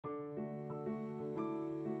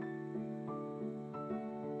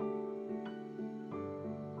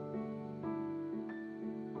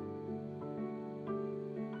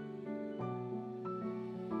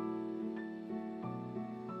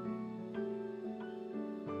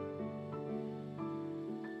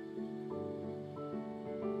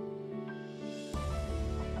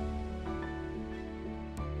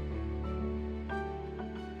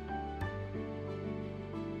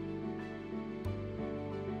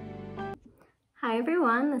Hi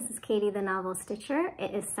everyone, this is Katie the Novel Stitcher.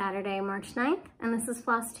 It is Saturday, March 9th, and this is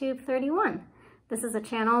Flosstube 31. This is a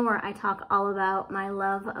channel where I talk all about my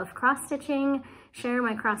love of cross-stitching, share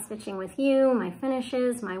my cross-stitching with you, my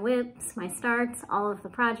finishes, my whips, my starts, all of the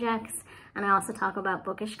projects, and I also talk about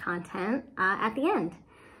bookish content at the end.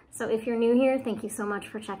 So if you're new here, thank you so much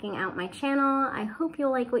for checking out my channel. I hope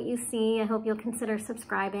you'll like what you see. I hope you'll consider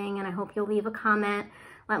subscribing, and I hope you'll leave a comment.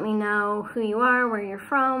 Let me know who you are, where you're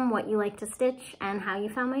from, what you like to stitch, and how you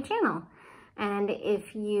found my channel. And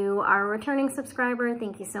if you are a returning subscriber,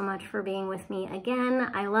 thank you so much for being with me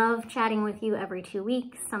again. I love chatting with you every 2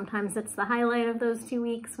 weeks. Sometimes it's the highlight of those 2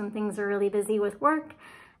 weeks when things are really busy with work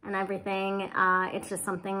and everything. It's just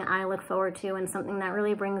something I look forward to and something that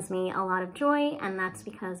really brings me a lot of joy, and that's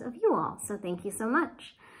because of you all. So thank you so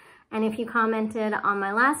much. And if you commented on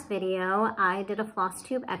my last video, I did a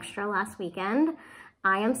Flosstube extra last weekend.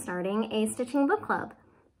 I am starting a stitching book club.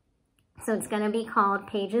 So it's going to be called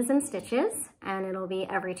Pages and Stitches, and it'll be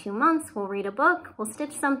every 2 months. We'll read a book, we'll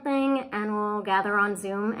stitch something, and we'll gather on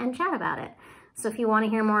Zoom and chat about it. So if you want to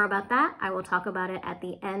hear more about that, I will talk about it at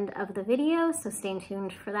the end of the video, so stay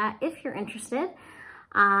tuned for that if you're interested.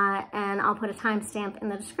 And I'll put a timestamp in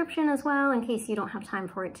the description as well in case you don't have time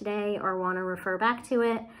for it today or want to refer back to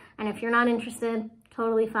it. And if you're not interested,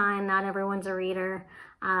 totally fine, not everyone's a reader.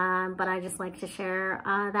 But I just like to share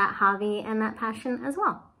that hobby and that passion as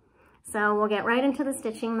well. So we'll get right into the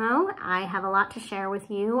stitching though. I have a lot to share with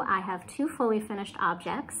you. I have 2 fully finished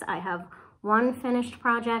objects. I have 1 finished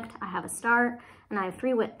project, I have a start, and I have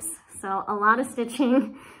 3 whips. So a lot of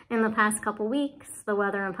stitching in the past couple weeks. The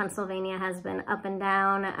weather in Pennsylvania has been up and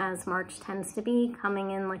down, as March tends to be, coming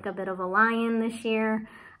in like a bit of a lion this year.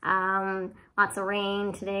 Lots of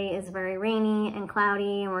rain. Today is very rainy and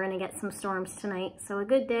cloudy, and we're going to get some storms tonight. So a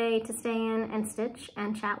good day to stay in and stitch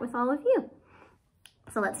and chat with all of you.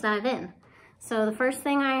 So let's dive in. So the first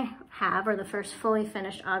thing I have, or the first fully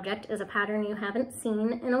finished object, is a pattern you haven't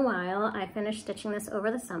seen in a while. I finished stitching this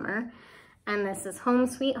over the summer, and this is Home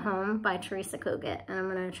Sweet Home by Teresa Kogut. And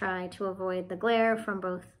I'm going to try to avoid the glare from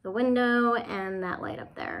both the window and that light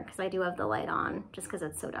up there, because I do have the light on just because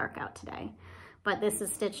it's so dark out today. But this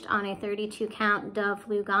is stitched on a 32 count Dove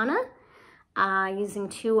Lugana using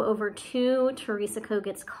 2/2 Teresa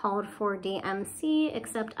Kogut's called for DMC,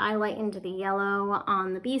 except I lightened the yellow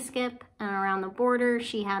on the B-skip, and around the border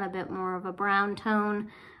she had a bit more of a brown tone,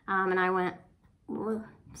 and I went,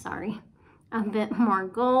 a bit more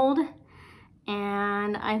gold.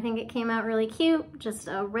 And I think it came out really cute. Just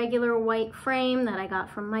a regular white frame that I got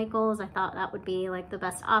from Michael's. I thought that would be like the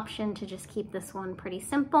best option to just keep this one pretty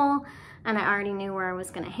simple. And I already knew where I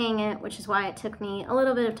was going to hang it, which is why it took me a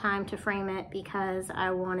little bit of time to frame it, because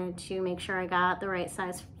I wanted to make sure I got the right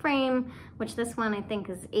size frame, which this one I think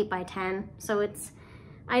is 8 by 10. So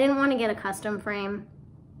I didn't want to get a custom frame.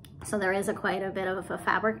 So there is quite a bit of a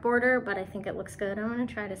fabric border, but I think it looks good. I'm going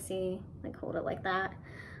to try to see, like, hold it like that.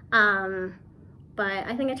 But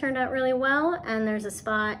I think it turned out really well, and there's a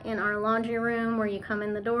spot in our laundry room where you come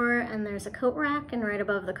in the door and there's a coat rack, and right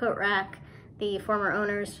above the coat rack, the former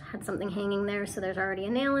owners had something hanging there, so there's already a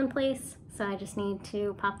nail in place. So I just need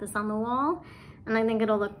to pop this on the wall, and I think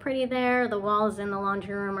it'll look pretty there. The walls in the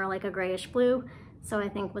laundry room are like a grayish blue, so I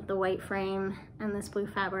think with the white frame and this blue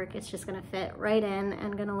fabric, it's just gonna fit right in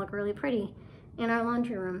and gonna look really pretty in our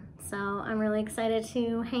laundry room. So I'm really excited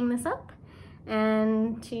to hang this up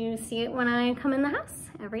and to see it when I come in the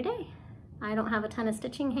house every day. I don't have a ton of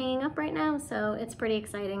stitching hanging up right now, so it's pretty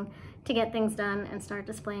exciting to get things done and start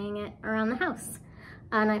displaying it around the house.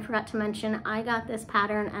 And I forgot to mention, I got this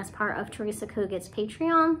pattern as part of Teresa Kogut's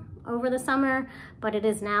Patreon over the summer, but it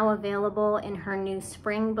is now available in her new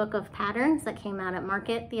spring book of patterns that came out at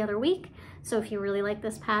market the other week. So if you really like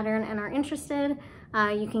this pattern and are interested,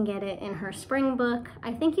 you can get it in her spring book.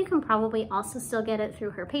 I think you can probably also still get it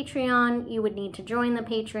through her Patreon. You would need to join the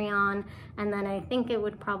Patreon, and then I think it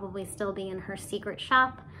would probably still be in her secret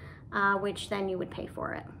shop, which then you would pay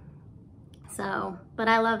for it. So, but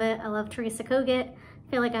I love it. I love Teresa Kogut.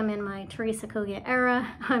 I feel like I'm in my Teresa Kogut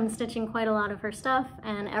era. I'm stitching quite a lot of her stuff,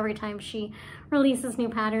 and every time she releases new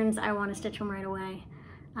patterns, I want to stitch them right away.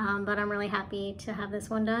 But I'm really happy to have this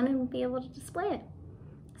one done and be able to display it.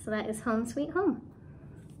 So that is Home Sweet Home.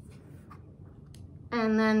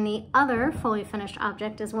 And then the other fully finished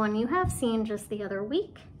object is one you have seen just the other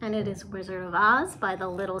week, and it is Wizard of Oz by the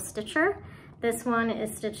Little Stitcher. This one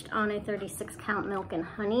is stitched on a 36 count Milk and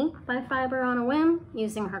Honey by Fiber on a Whim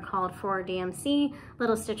using her called for DMC.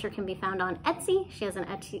 Little Stitcher can be found on Etsy. She has an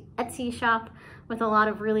Etsy shop with a lot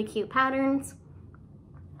of really cute patterns.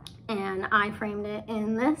 And I framed it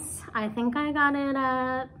in this. I think I got it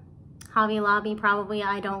at Hobby Lobby, probably.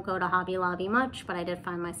 I don't go to Hobby Lobby much, but I did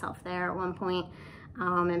find myself there at one point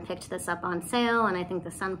and picked this up on sale, and I think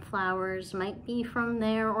the sunflowers might be from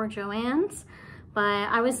there or Joann's. But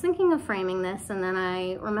I was thinking of framing this, and then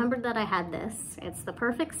I remembered that I had this. It's the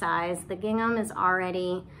perfect size. The gingham is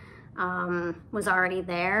already, was already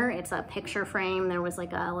there. It's a picture frame. There was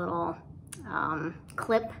like a little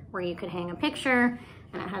clip where you could hang a picture,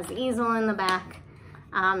 and it has the easel in the back.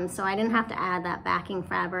 So I didn't have to add that backing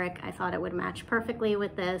fabric. I thought it would match perfectly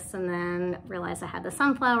with this, and then realized I had the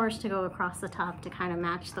sunflowers to go across the top to kind of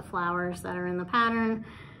match the flowers that are in the pattern.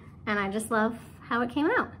 And I just love how it came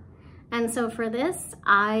out. And so for this,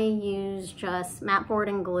 I used just mat board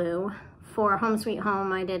and glue. For Home Sweet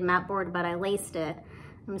Home, I did mat board, but I laced it.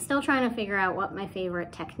 I'm still trying to figure out what my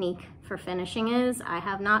favorite technique for finishing is. I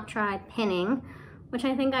have not tried pinning, which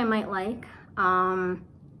I think I might like.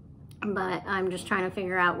 But I'm just trying to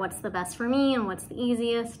figure out what's the best for me and what's the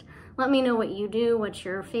easiest. Let me know what you do, what's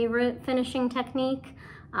your favorite finishing technique,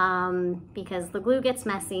 because the glue gets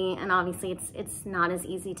messy, and obviously it's not as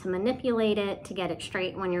easy to manipulate it to get it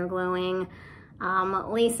straight when you're gluing.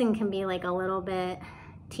 Lacing can be like a little bit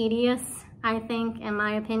tedious, I think, in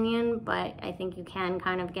my opinion, but I think you can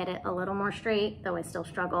kind of get it a little more straight, though I still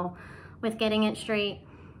struggle with getting it straight.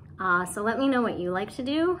 So let me know what you like to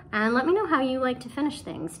do, and let me know how you like to finish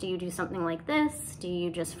things. Do you do something like this? Do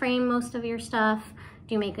you just frame most of your stuff?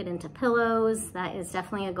 Do you make it into pillows? That is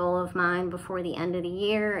definitely a goal of mine before the end of the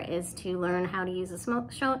year, is to learn how to use a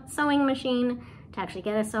sewing machine, to actually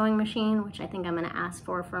get a sewing machine, which I think I'm gonna ask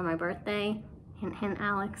for my birthday. Hint, hint,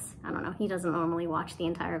 Alex. I don't know, he doesn't normally watch the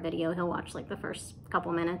entire video. He'll watch like the first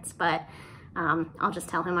couple minutes, but I'll just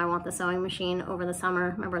tell him I want the sewing machine over the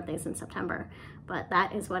summer. My birthday's in September, but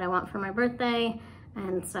that is what I want for my birthday.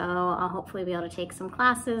 And so I'll hopefully be able to take some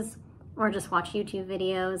classes or just watch YouTube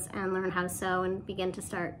videos and learn how to sew and begin to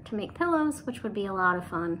start to make pillows, which would be a lot of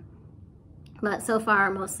fun. But so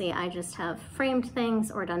far, mostly I just have framed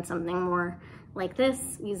things or done something more like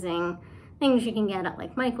this using things you can get at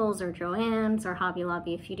like Michael's or Joann's or Hobby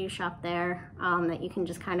Lobby if you do shop there, that you can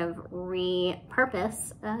just kind of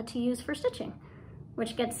repurpose to use for stitching,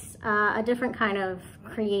 which gets a different kind of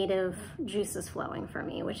creative juices flowing for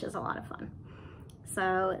me, which is a lot of fun.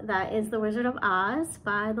 So that is The Wizard of Oz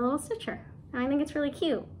by The Little Stitcher. And I think it's really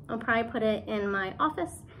cute. I'll probably put it in my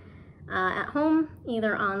office at home,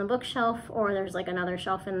 either on the bookshelf, or there's like another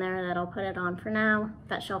shelf in there that I'll put it on for now.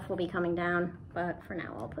 That shelf will be coming down, but for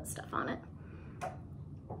now I'll put stuff on it.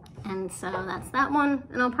 And so that's that one.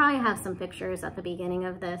 And I'll probably have some pictures at the beginning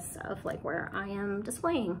of this of like where I am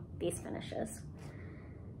displaying these finishes.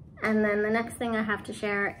 And then the next thing I have to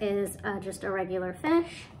share is just a regular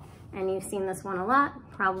finish. And you've seen this one a lot,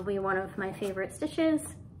 probably one of my favorite stitches.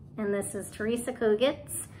 And this is Teresa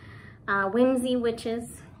Kogut's Whimsy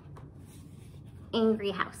Witches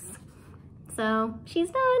Angry House. So she's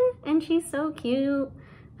done, and she's so cute.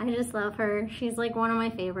 I just love her. She's like one of my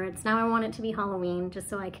favorites. Now I want it to be Halloween just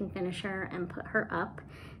so I can finish her and put her up.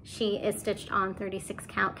 She is stitched on 36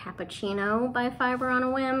 count cappuccino by Fiber on a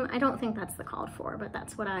Whim. I don't think that's the called for, but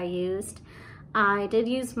that's what I used. I did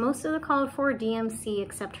use most of the called for DMC,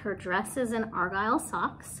 except her dress is in Argyle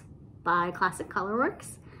Socks by Classic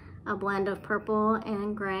Colorworks, a blend of purple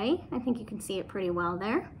and gray. I think you can see it pretty well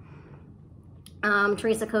there.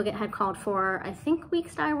 Teresa Kogut had called for, I think,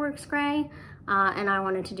 Weeks Dye Works gray, and I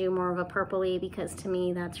wanted to do more of a purpley because to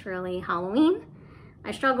me that's really Halloween.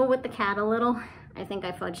 I struggle with the cat a little. I think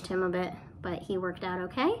I fudged him a bit, but he worked out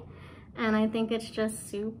okay. And I think it's just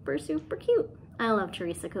super, super cute. I love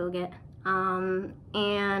Teresa Kogut. And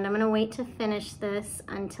I'm gonna wait to finish this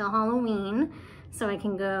until Halloween so I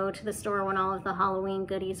can go to the store when all of the Halloween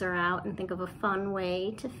goodies are out and think of a fun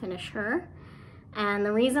way to finish her. And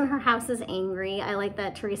the reason her house is angry, I like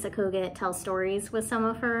that Teresa Kogut tells stories with some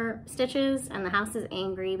of her stitches, and the house is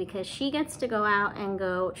angry because she gets to go out and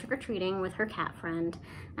go trick-or-treating with her cat friend,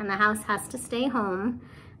 and the house has to stay home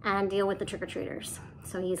and deal with the trick-or-treaters.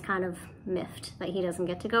 So he's kind of miffed that he doesn't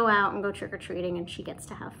get to go out and go trick-or-treating and she gets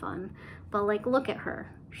to have fun. But like, look at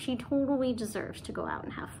her. She totally deserves to go out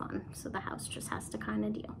and have fun. So the house just has to kind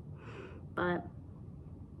of deal. But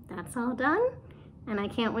that's all done. And I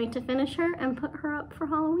can't wait to finish her and put her up for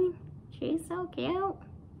Halloween. She's so cute.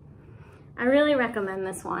 I really recommend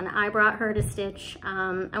this one. I brought her to stitch.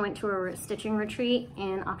 I went to a stitching retreat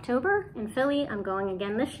in October in Philly. I'm going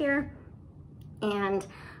again this year. And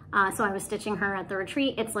so I was stitching her at the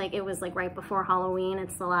retreat. It was like right before Halloween.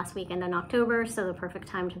 It's the last weekend in October, so the perfect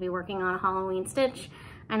time to be working on a Halloween stitch.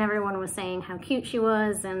 And everyone was saying how cute she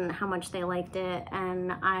was and how much they liked it.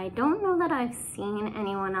 And I don't know that I've seen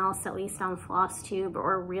anyone else, at least on Flosstube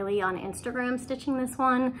or really on Instagram, stitching this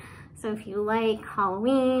one. So if you like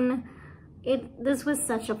Halloween, this was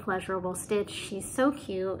such a pleasurable stitch. She's so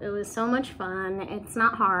cute. It was so much fun. It's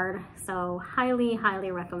not hard, so highly, highly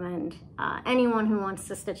recommend. Anyone who wants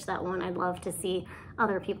to stitch that one, I'd love to see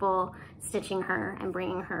other people stitching her and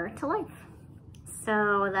bringing her to life.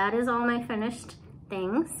 So that is all my finished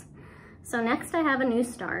things. So next I have a new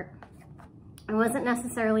start. I wasn't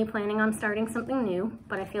necessarily planning on starting something new,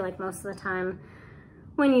 but I feel like most of the time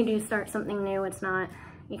when you do start something new, it's not,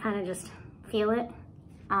 you kind of just feel it.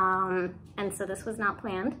 And so this was not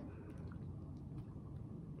planned.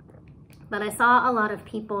 But I saw a lot of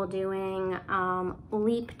people doing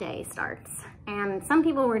leap day starts. And some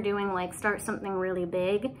people were doing like start something really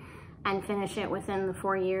big and finish it within the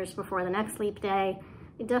 4 years before the next leap day.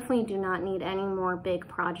 I definitely do not need any more big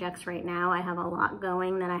projects right now. I have a lot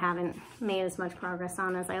going that I haven't made as much progress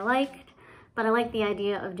on as I liked. But I like the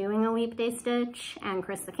idea of doing a leap day stitch, and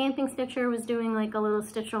Chris the Camping Stitcher was doing like a little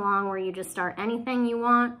stitch along where you just start anything you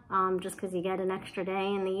want, just because you get an extra day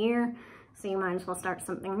in the year, so you might as well start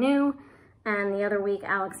something new. And the other week,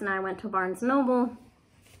 Alex and I went to Barnes & Noble,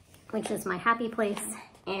 which is my happy place,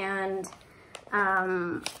 and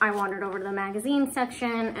I wandered over to the magazine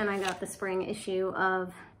section, and I got the spring issue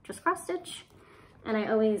of Just Cross Stitch. And I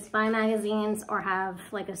always buy magazines or have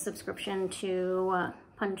like a subscription to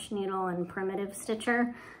Punch, Needle, and Primitive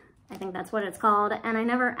Stitcher. I think that's what it's called. And I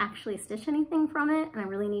never actually stitch anything from it, and I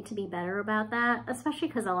really need to be better about that, especially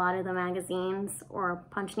because a lot of the magazines or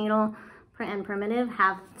Punch, Needle, and Primitive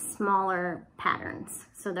have smaller patterns.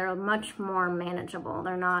 So they're much more manageable.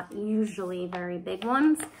 They're not usually very big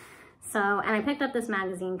ones. So, and I picked up this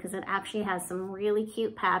magazine because it actually has some really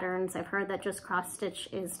cute patterns. I've heard that Just Cross Stitch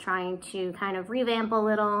is trying to kind of revamp a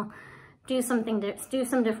little, do some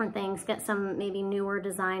different things, get some maybe newer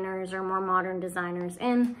designers or more modern designers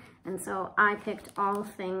in. And so I picked all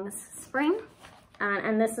things spring.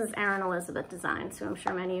 And this is Erin Elizabeth Designs, who I'm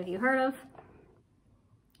sure many of you heard of.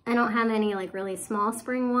 I don't have any like really small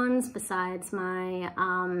spring ones besides my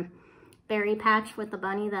berry patch with the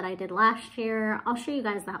bunny that I did last year. I'll show you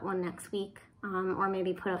guys that one next week, or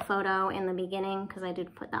maybe put a photo in the beginning because I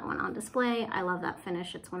did put that one on display. I love that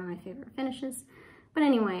finish. It's one of my favorite finishes. But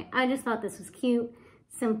anyway, I just thought this was cute,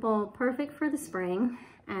 simple, perfect for the spring.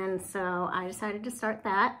 And so I decided to start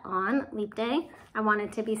that on Leap Day. I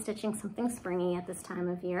wanted to be stitching something springy at this time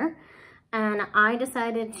of year. And I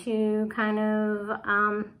decided to kind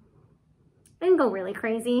of, didn't go really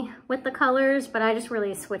crazy with the colors, but I just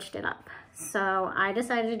really switched it up. So I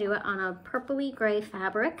decided to do it on a purpley gray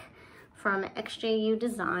fabric from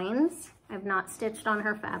xJuDesigns. I've not stitched on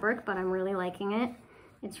her fabric, but I'm really liking it.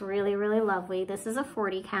 It's really, really lovely. This is a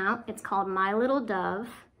 40 count. It's called My Little Dove.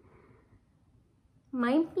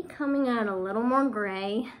 Might be coming out a little more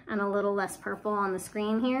gray and a little less purple on the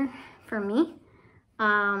screen here for me.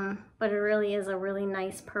 But it really is a really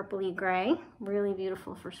nice purpley gray. Really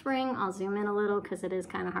beautiful for spring. I'll zoom in a little because it is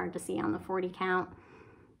kind of hard to see on the 40 count.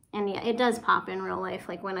 And yeah, it does pop in real life.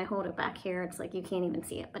 Like when I hold it back here, it's like you can't even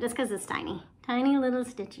see it, but it's because it's tiny. Tiny little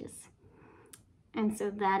stitches. And so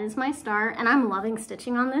that is my start, and I'm loving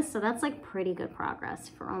stitching on this, so that's like pretty good progress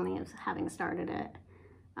for only having started it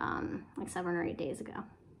like 7 or 8 days ago.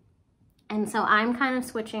 And so I'm kind of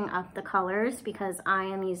switching up the colors because I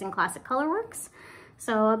am using Classic Colorworks.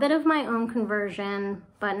 So a bit of my own conversion,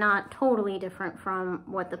 but not totally different from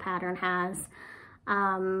what the pattern has.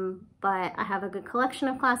 But I have a good collection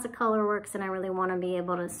of Classic Colorworks, and I really want to be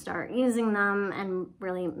able to start using them and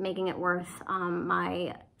really making it worth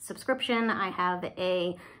my subscription. I have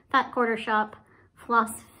a Fat Quarter Shop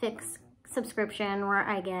Floss Fix subscription where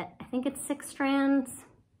I get, I think it's 6 strands,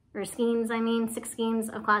 or skeins, 6 skeins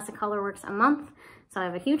of Classic Colorworks a month. So I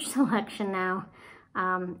have a huge selection now,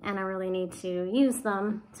 and I really need to use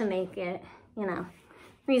them to make it, you know,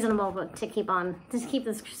 reasonable, but to keep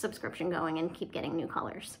this subscription going and keep getting new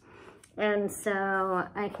colors. And so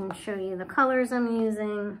I can show you the colors I'm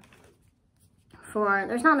using.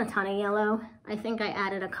 There's not a ton of yellow. I think I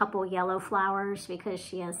added a couple yellow flowers because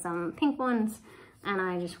she has some pink ones, and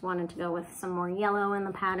I just wanted to go with some more yellow in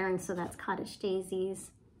the pattern. So that's Cottage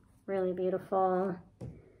Daisies, really beautiful.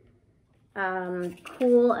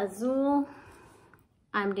 Cool Azul.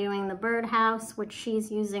 I'm doing the birdhouse, which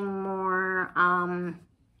she's using more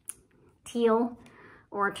teal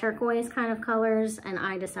or turquoise kind of colors, and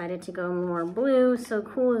I decided to go more blue, so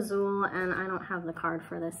Cool Azul. And I don't have the card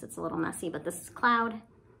for this, it's a little messy, but this is Cloud.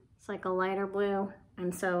 It's like a lighter blue,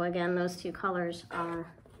 and so again, those two colors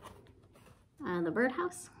are the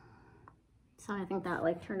birdhouse. So I think that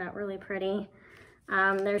like turned out really pretty.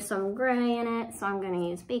 There's some gray in it, so I'm going to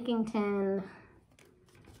use baking tin.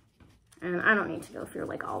 And I don't need to go through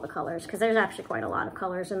like all the colors because there's actually quite a lot of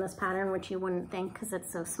colors in this pattern, which you wouldn't think because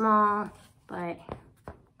it's so small. But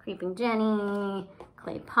Creeping Jenny,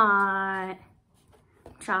 Clay Pot,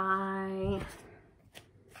 Chai,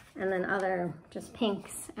 and then other just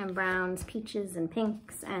pinks and browns, peaches and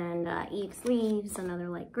pinks, and Eve's Leaves, another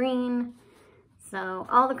light green. So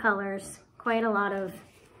all the colors, quite a lot of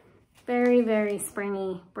very, very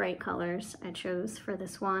springy, bright colors I chose for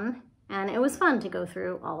this one. And it was fun to go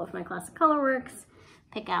through all of my Classic Colorworks,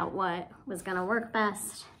 pick out what was gonna work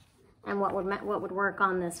best and what would work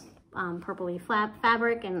on this purpley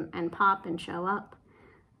fabric and pop and show up.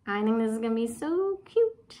 I think this is gonna be so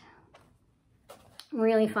cute.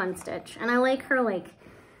 Really fun stitch. And I like her like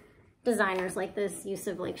designers like this use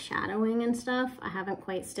of like shadowing and stuff. I haven't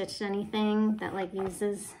quite stitched anything that like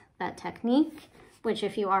uses that technique, which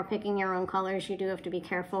if you are picking your own colors, you do have to be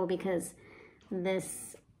careful because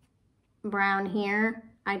this brown here,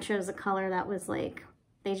 I chose a color that was like,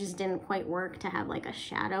 they just didn't quite work to have like a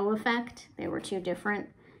shadow effect. They were two different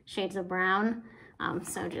shades of brown.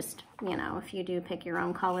 So just, you know, if you do pick your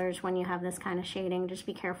own colors when you have this kind of shading, just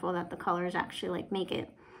be careful that the colors actually like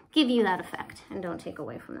give you that effect and don't take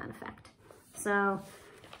away from that effect. So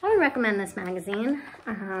I would recommend this magazine.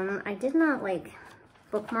 I did not like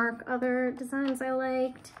bookmark other designs I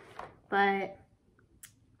liked, but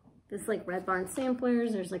this like Red Barn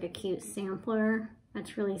samplers, there's like a cute sampler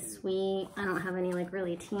that's really sweet. I don't have any like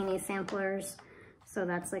really teeny samplers, so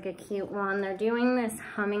that's like a cute one. They're doing this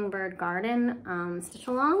Hummingbird Garden stitch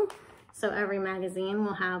along, so every magazine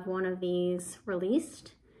will have one of these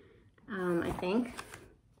released, I think,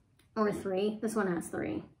 or 3. This one has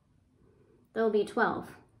 3. There'll be 12.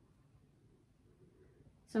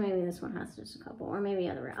 So maybe this one has just a couple, or maybe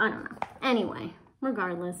other, I don't know. Anyway,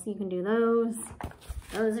 regardless, you can do those.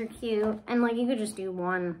 Those are cute. And like you could just do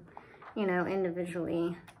one, you know,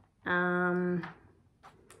 individually.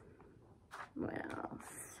 What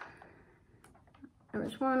else? There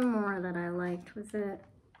was one more that I liked. Was it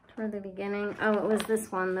toward the beginning? Oh, it was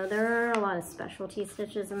this one though. There are a lot of specialty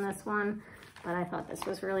stitches in this one, but I thought this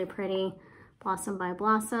was really pretty. Blossom by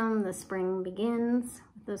Blossom, the spring begins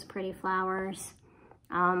with those pretty flowers.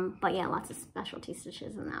 But yeah, lots of specialty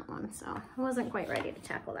stitches in that one, so I wasn't quite ready to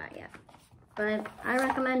tackle that yet. But I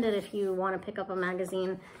recommend it if you want to pick up a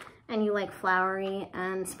magazine and you like flowery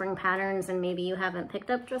and spring patterns and maybe you haven't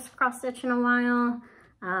picked up just cross stitch in a while.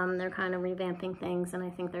 They're kind of revamping things and I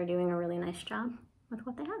think they're doing a really nice job with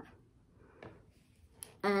what they have.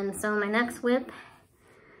 And so my next whip,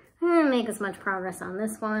 I didn't make as much progress on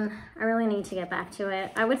this one. I really need to get back to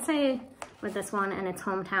it. I would say with this one and its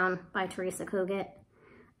Hometown by Teresa Kogut,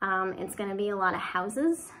 it's going to be a lot of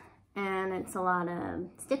houses. And it's a lot of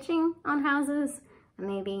stitching on houses, and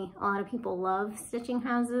maybe a lot of people love stitching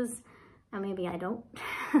houses, and maybe I don't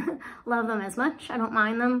love them as much. I don't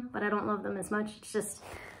mind them, but I don't love them as much. It's just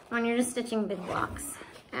when you're just stitching big blocks,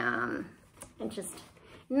 it's just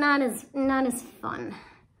not as fun.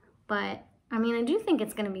 But I mean, I do think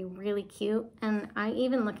it's going to be really cute, and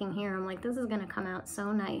even looking here, I'm like, this is going to come out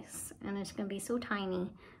so nice, and it's going to be so tiny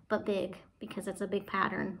but big because it's a big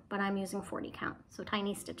pattern, but I'm using 40 count, so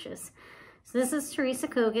tiny stitches. So this is Teresa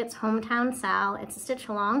Kogut's Hometown Sal. It's a stitch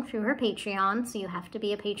along through her Patreon, so you have to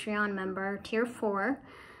be a Patreon member, tier 4.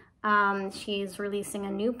 She's releasing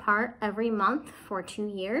a new part every month for 2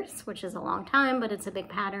 years, which is a long time, but it's a big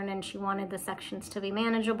pattern, and she wanted the sections to be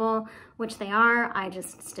manageable, which they are. I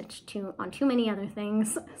just stitched on too many other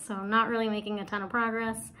things, so I'm not really making a ton of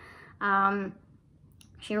progress.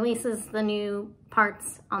 She releases the new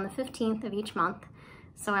parts on the 15th of each month,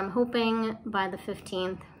 so I'm hoping by the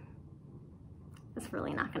 15th, it's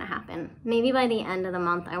really not going to happen. Maybe by the end of the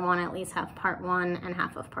month, I want to at least have part 1 and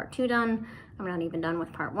half of part 2 done. I'm not even done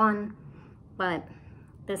with part 1, but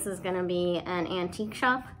this is going to be an antique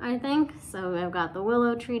shop, I think. So I've got the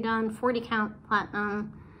willow tree done, 40 count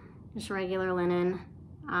platinum, just regular linen,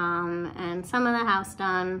 and some of the house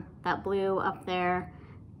done. That blue up there,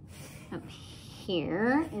 up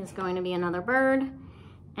here is going to be another bird,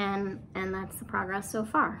 and that's the progress so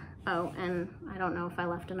far. Oh, and I don't know if I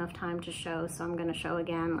left enough time to show, so I'm going to show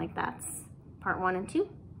again. Like that's part 1 and 2.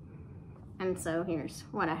 And so here's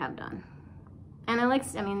what I have done. And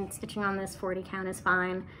I mean, stitching on this 40 count is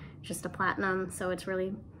fine, just a platinum, so it's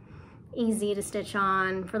really easy to stitch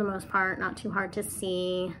on for the most part, not too hard to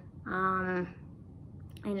see. I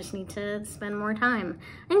just need to spend more time.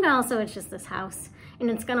 I think also it's just this house,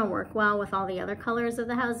 and it's gonna work well with all the other colors of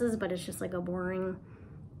the houses, but it's just like a boring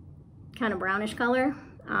kind of brownish color.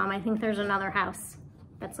 I think there's another house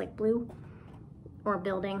that's like blue, or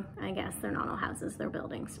building, I guess. They're not all houses, they're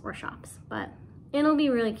buildings or shops, but it'll be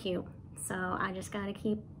really cute. So I just gotta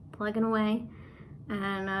keep plugging away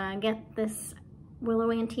and get this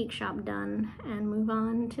Willow Antique Shop done and move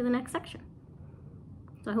on to the next section.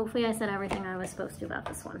 So hopefully I said everything I was supposed to about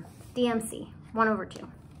this one. DMC, 1/2.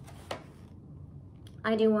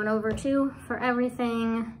 I do 1/2 for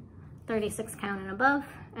everything 36 count and above,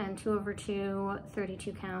 and 2/2,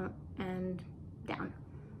 32 count and down.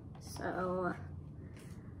 So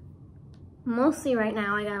mostly right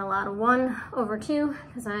now I got a lot of 1/2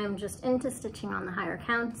 because I am just into stitching on the higher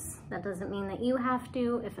counts. That doesn't mean that you have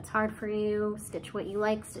to. If it's hard for you, stitch what you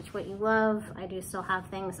like, stitch what you love. I do still have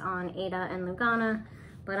things on Ada and Lugana,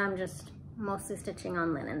 but I'm just mostly stitching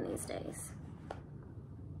on linen these days.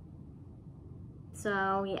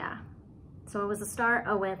 So yeah, so it was a start,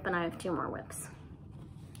 a whip, and I have 2 more whips.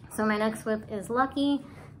 So my next whip is Lucky.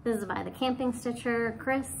 This is by the camping stitcher,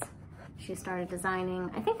 Chris. She started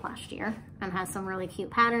designing, I think last year, and has some really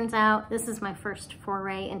cute patterns out. This is my first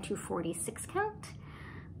foray into 46 count.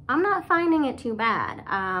 I'm not finding it too bad.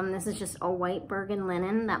 This is just a white bergen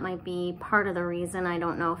linen. That might be part of the reason. I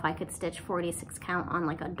don't know if I could stitch 46 count on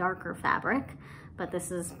like a darker fabric, but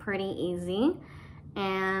this is pretty easy.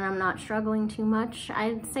 And I'm not struggling too much.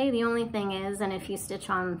 I'd say the only thing is, and if you stitch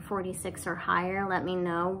on 46 or higher, let me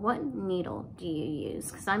know, what needle do you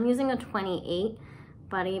use? Because I'm using a 28,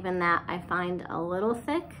 but even that I find a little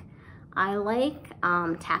thick. I like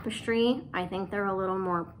tapestry. I think they're a little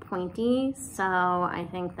more pointy, so I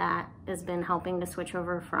think that has been helping to switch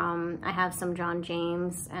over from, I have some John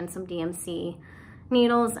James and some DMC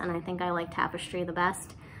needles, and I think I like tapestry the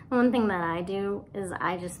best. One thing that I do is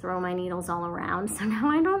I just throw my needles all around, so now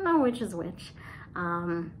I don't know which is which.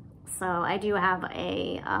 So I do have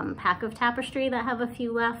a pack of tapestry that have a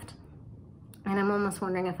few left, and I'm almost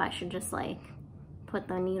wondering if I should just like put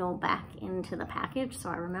the needle back into the package so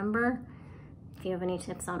I remember. If you have any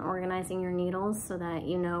tips on organizing your needles so that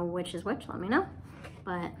you know which is which, let me know.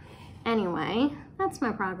 But anyway, that's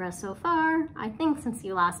my progress so far. I think since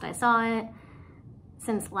last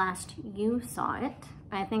you saw it,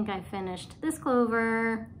 I think I finished this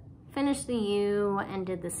clover, finished the U, and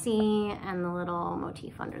did the C and the little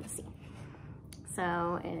motif under the C.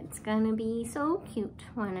 So it's gonna be so cute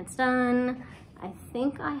when it's done. I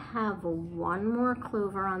think I have 1 more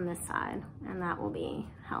clover on this side, and that will be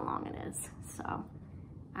how long it is. So,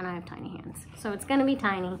 and I have tiny hands. So it's gonna be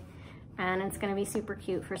tiny, and it's gonna be super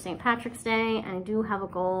cute for St. Patrick's Day, and I do have a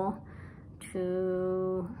goal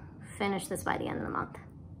to finish this by the end of the month.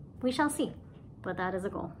 We shall see, but that is a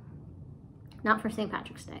goal. Not for St.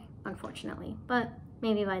 Patrick's Day, unfortunately, but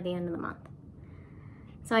maybe by the end of the month.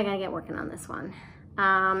 So I gotta get working on this one.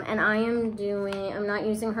 And I'm not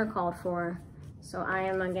using her called for, so I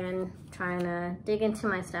am again trying to dig into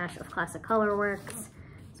my stash of Classic Colorworks.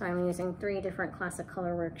 So I'm using 3 different Classic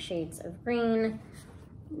Colorworks shades of green: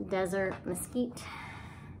 Desert, Mesquite,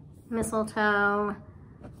 Mistletoe,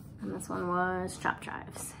 and this one was Chop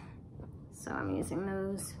Chives. So I'm using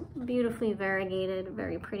those beautifully variegated,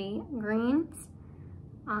 very pretty greens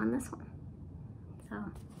on this one. So,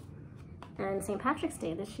 and St. Patrick's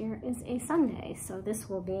Day this year is a Sunday, so this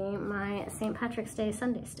will be my St. Patrick's Day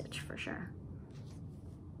Sunday stitch for sure.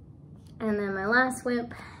 And then my last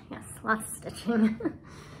whip, yes, last stitching,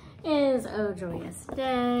 is Oh Joyous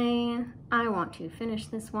Day. I want to finish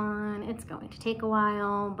this one. It's going to take a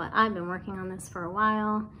while, but I've been working on this for a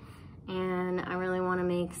while, and I really want to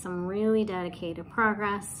make some really dedicated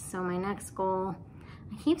progress. So my next goal,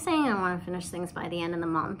 I keep saying I want to finish things by the end of the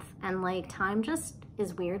month, and like time just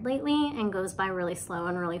is weird lately and goes by really slow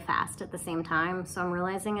and really fast at the same time. So I'm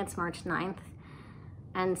realizing it's March 9th.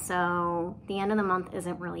 And so the end of the month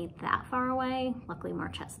isn't really that far away. Luckily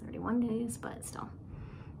March has 31 days, but still.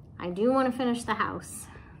 I do want to finish the house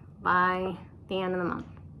by the end of the month.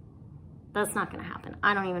 That's not gonna happen.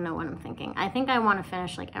 I don't even know what I'm thinking. I think I want to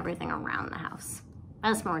finish like everything around the house.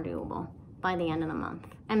 That's more doable by the end of the month.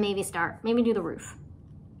 And maybe do the roof.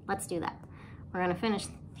 Let's do that. We're gonna finish,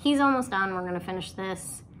 he's almost done. We're gonna finish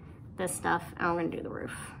this stuff, and we're gonna do the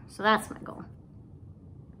roof. So that's my goal.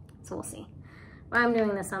 So we'll see. But I'm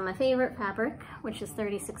doing this on my favorite fabric, which is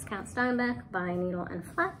 36 count Steinbeck by Needle and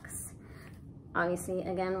Flax. Obviously,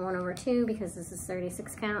 again, 1/2 because this is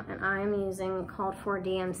 36 count, and I'm using called for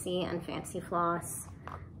DMC and fancy floss.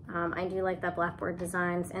 I do like that Blackbird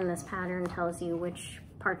Designs in this pattern tells you which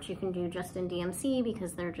parts you can do just in DMC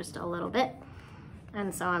because they're just a little bit.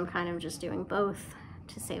 And so I'm kind of just doing both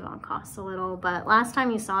to save on costs a little. But last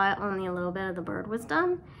time you saw it, only a little bit of the bird was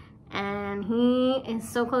done. And he is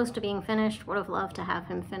so close to being finished. Would have loved to have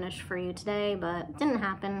him finished for you today, but didn't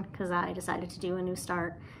happen because I decided to do a new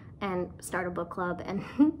start and start a book club and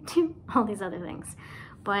do all these other things.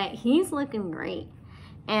 But he's looking great.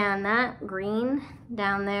 And that green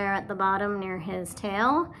down there at the bottom near his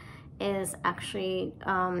tail is actually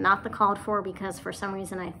not the called for, because for some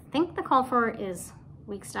reason I think the called for is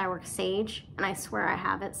Weeks Dye Works Sage, and I swear I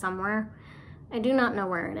have it somewhere. I do not know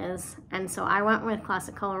where it is, and so I went with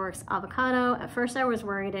Classic Colorworks Avocado. At first I was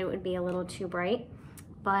worried it would be a little too bright,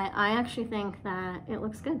 but I actually think that it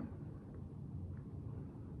looks good.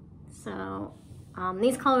 So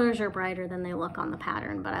these colors are brighter than they look on the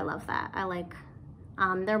pattern, but I love that. I like,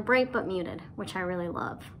 they're bright but muted, which I really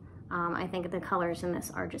love. I think the colors in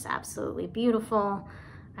this are just absolutely beautiful.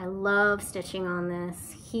 I love stitching on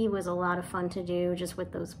this. He was a lot of fun to do just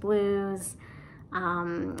with those blues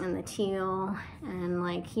and the teal, and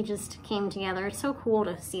like he just came together. It's so cool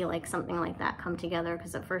to see like something like that come together,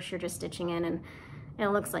 because at first you're just stitching in and it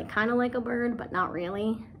looks like kind of like a bird, but not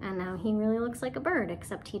really. And now he really looks like a bird,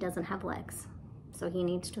 except he doesn't have legs. So he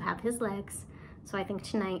needs to have his legs. So I think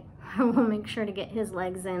tonight I will make sure to get his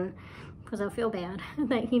legs in, because I feel bad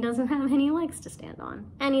that he doesn't have any legs to stand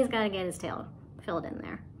on. And he's got to get his tail filled in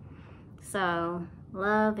there. So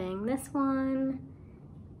loving this one,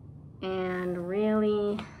 and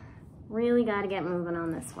really got to get moving on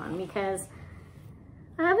this one, because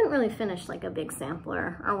I haven't really finished like a big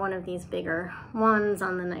sampler or one of these bigger ones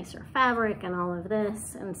on the nicer fabric and all of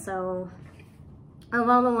this. And so of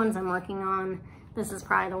all the ones I'm working on, this is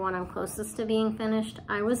probably the one I'm closest to being finished.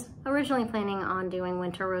 I was originally planning on doing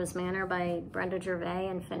Winter Rose Manor by Brenda Gervais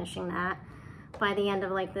and finishing that by the end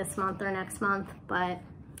of like this month or next month, but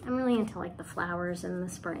I'm really into like the flowers in the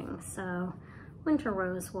spring. So Winter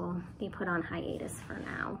Rose will be put on hiatus for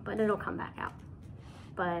now, but it'll come back out.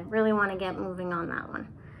 But really want to get moving on that one.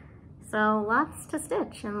 So lots to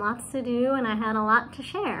stitch and lots to do, and I had a lot to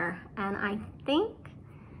share, and I think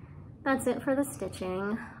that's it for the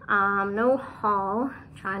stitching. No haul,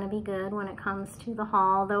 trying to be good when it comes to the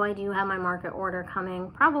haul, though I do have my market order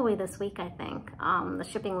coming probably this week, I think. The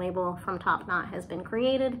shipping label from Top Knot has been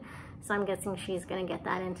created, so I'm guessing she's gonna get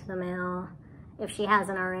that into the mail, if she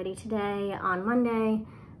hasn't already, today on Monday.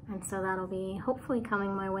 And so that'll be hopefully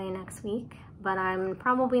coming my way next week, but I'm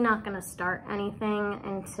probably not gonna start anything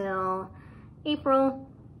until April,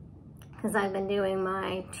 because I've been doing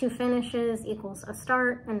my 2 finishes equals a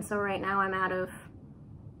start, and so right now I'm out of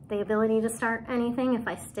the ability to start anything if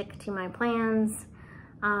I stick to my plans,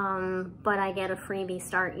 but I get a freebie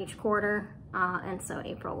start each quarter, and so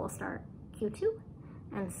April will start Q2,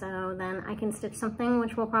 and so then I can stitch something,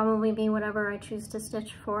 which will probably be whatever I choose to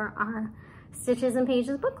stitch for our Stitches and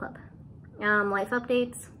Pages book club. Life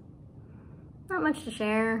updates, not much to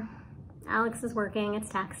share. Alex is working, it's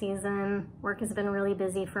tax season, work has been really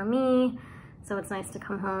busy for me, so it's nice to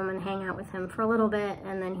come home and hang out with him for a little bit,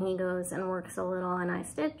 and then he goes and works a little and I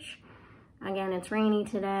stitch. Again, it's rainy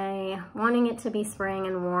today, wanting it to be spring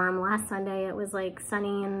and warm. Last Sunday it was like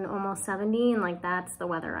sunny and almost 70, and like that's the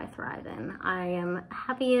weather I thrive in. I am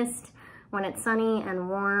happiest when it's sunny and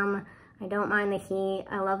warm. I don't mind the heat,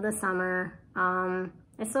 I love the summer.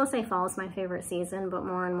 I still say fall is my favorite season, but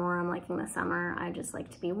more and more I'm liking the summer. I just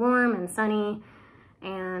like to be warm and sunny,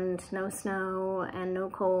 and no snow and no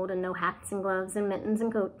cold and no hats and gloves and mittens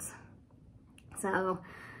and coats. So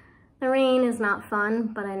the rain is not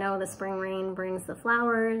fun, but I know the spring rain brings the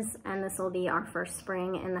flowers, and this will be our first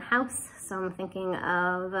spring in the house. So I'm thinking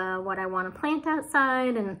of what I want to plant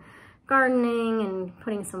outside, and gardening and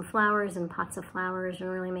putting some flowers in pots of flowers and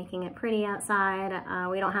really making it pretty outside.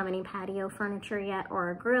 We don't have any patio furniture yet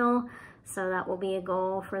or a grill, so that will be a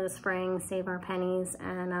goal for the spring, save our pennies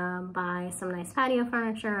and buy some nice patio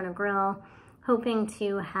furniture and a grill. Hoping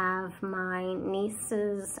to have my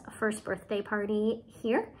niece's first birthday party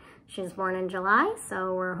here. She was born in July,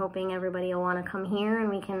 so we're hoping everybody will want to come here, and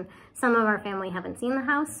we can, some of our family haven't seen the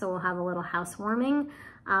house, so we'll have a little housewarming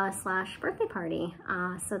slash birthday party.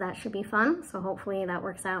 So that should be fun. So hopefully that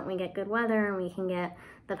works out and we get good weather and we can get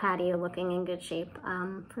the patio looking in good shape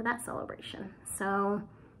for that celebration. So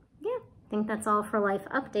yeah, I think that's all for life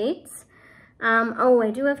updates. Oh,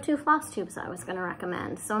 I do have 2 floss tubes I was going to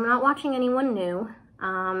recommend. So I'm not watching anyone new,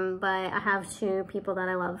 but I have 2 people that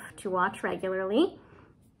I love to watch regularly.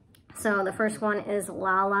 So the first one is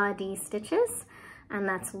Lala D Stitches, and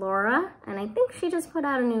that's Laura, and I think she just put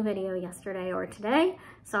out a new video yesterday or today,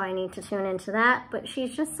 so I need to tune into that. But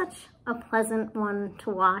she's just such a pleasant one to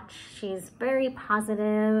watch. She's very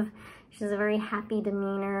positive, she's a very happy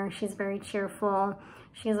demeanor, she's very cheerful.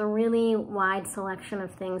 She has a really wide selection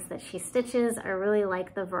of things that she stitches. I really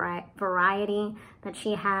like the variety that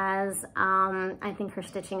she has. I think her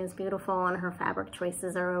stitching is beautiful and her fabric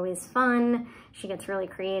choices are always fun. She gets really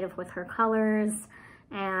creative with her colors.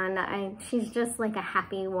 And she's just like a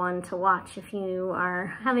happy one to watch. If you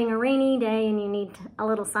are having a rainy day and you need a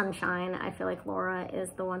little sunshine, I feel like Laura is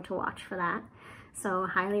the one to watch for that. So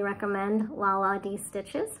highly recommend Lala D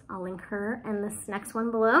Stitches. I'll link her and this next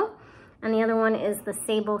one below. And the other one is the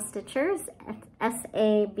Sable Stitchers,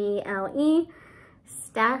 S-A-B-L-E,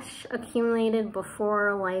 Stash Accumulated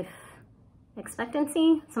Before Life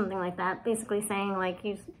Expectancy, something like that. Basically saying like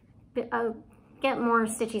you get more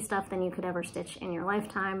stitchy stuff than you could ever stitch in your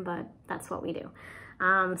lifetime, but that's what we do.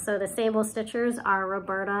 So the Sable Stitchers are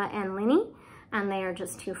Roberta and Linny, and they are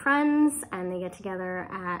just two friends, and they get together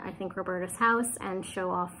at, I think, Roberta's house and show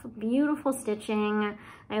off beautiful stitching.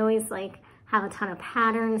 They always like have a ton of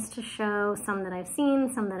patterns to show, some that I've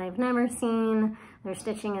seen, some that I've never seen. Their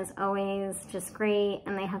stitching is always just great,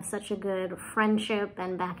 and they have such a good friendship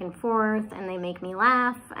and back and forth, and they make me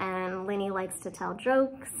laugh, and Linny likes to tell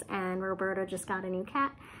jokes, and Roberta just got a new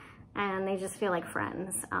cat, and they just feel like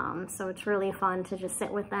friends. So it's really fun to just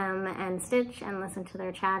sit with them and stitch and listen to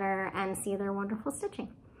their chatter and see their wonderful stitching.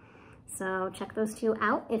 So check those two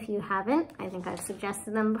out if you haven't. I think I've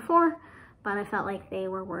suggested them before, but I felt like they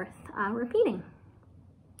were worth repeating.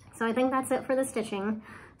 So I think that's it for the stitching.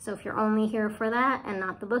 So if you're only here for that and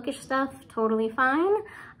not the bookish stuff, totally fine.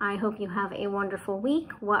 I hope you have a wonderful week.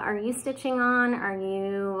 What are you stitching on? Are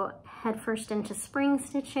you headfirst into spring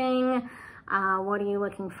stitching? What are you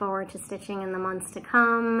looking forward to stitching in the months to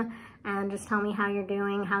come? And just tell me how you're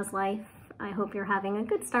doing. How's life? I hope you're having a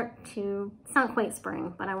good start to, it's not quite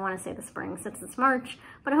spring, but I want to say the spring since it's March,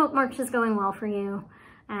 but I hope March is going well for you.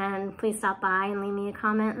 And please stop by and leave me a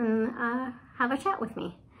comment and have a chat with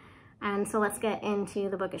me. And so let's get into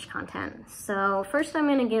the bookish content. So first I'm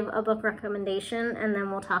gonna give a book recommendation and then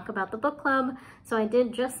we'll talk about the book club. So I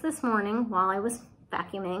did just this morning while I was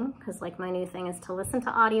vacuuming, because like my new thing is to listen to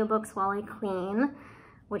audiobooks while I clean,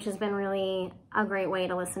 which has been really a great way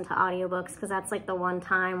to listen to audiobooks, because that's like the one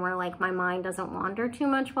time where like my mind doesn't wander too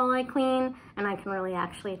much while I clean and I can really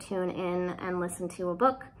actually tune in and listen to a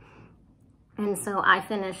book. And so I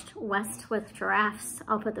finished West with Giraffes.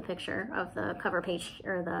 I'll put the picture of the cover page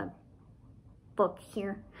or the book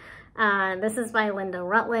here. This is by Linda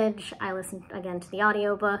Rutledge. I listened again to the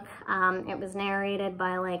audiobook. It was narrated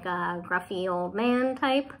by like a gruffy old man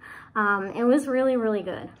type. It was really, really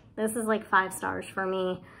good. This is like 5 stars for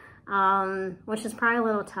me, which is probably a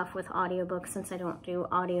little tough with audiobooks since I don't do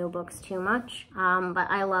audiobooks too much. But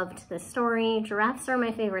I loved this story. Giraffes are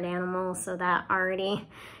my favorite animal, so that already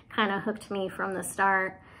kind of hooked me from the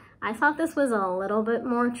start. I thought this was a little bit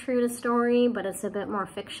more true to story, but it's a bit more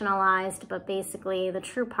fictionalized. But basically the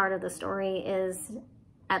true part of the story is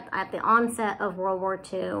at the onset of World War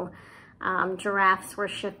II, giraffes were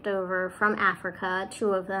shipped over from Africa,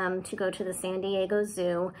 2 of them, to go to the San Diego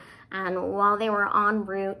Zoo. And while they were en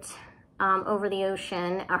route over the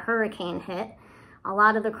ocean, a hurricane hit. A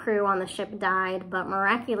lot of the crew on the ship died, but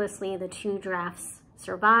miraculously the 2 giraffes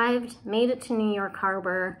survived, made it to New York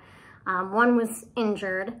Harbor. One was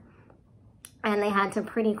injured, and they had to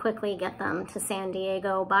pretty quickly get them to San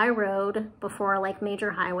Diego by road before like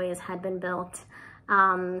major highways had been built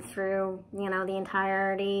through, you know, the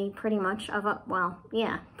entirety pretty much of,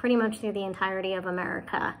 pretty much through the entirety of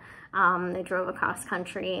America. They drove across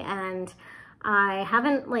country, and I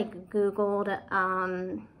haven't like Googled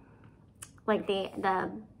like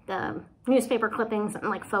the newspaper clippings and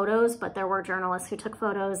like photos, but there were journalists who took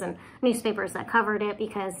photos and newspapers that covered it,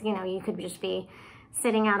 because, you know, you could just be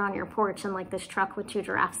sitting out on your porch and like this truck with 2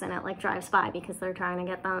 giraffes in it like drives by because they're trying to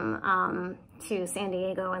get them to San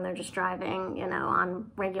Diego, and they're just driving, you know,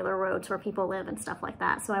 on regular roads where people live and stuff like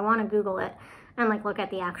that. So I want to Google it and like look at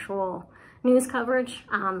the actual news coverage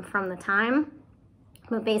from the time.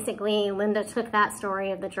 But basically, Linda took that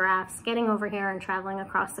story of the giraffes getting over here and traveling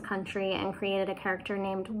across the country and created a character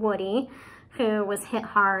named Woody, who was hit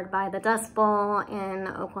hard by the Dust Bowl in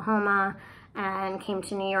Oklahoma and came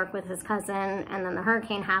to New York with his cousin. And then the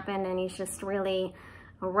hurricane happened, and he's just really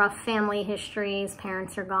a rough family history. His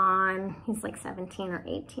parents are gone. He's like 17 or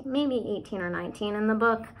 18, maybe 18 or 19 in the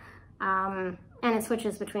book. And it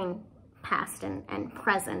switches between past and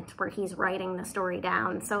present, where he's writing the story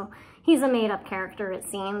down. So he's a made-up character, it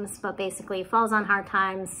seems, but basically falls on hard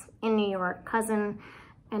times in New York. Cousin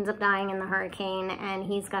ends up dying in the hurricane, and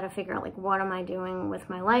he's got to figure out, like, what am I doing with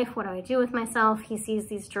my life? What do I do with myself? He sees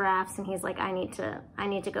these giraffes, and he's like, I need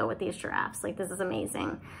to go with these giraffes. Like, this is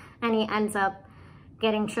amazing. And he ends up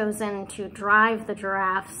getting chosen to drive the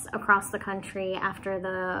giraffes across the country after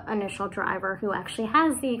the initial driver, who actually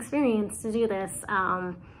has the experience to do this,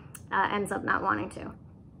 ends up not wanting to.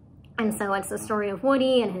 And so it's the story of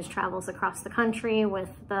Woody and his travels across the country with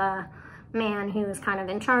the man who's kind of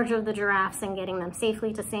in charge of the giraffes and getting them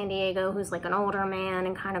safely to San Diego, who's like an older man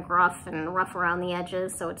and kind of rough around the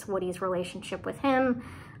edges. So it's Woody's relationship with him.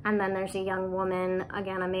 And then there's a young woman,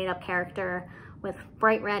 again, a made-up character with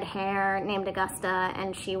bright red hair named Augusta,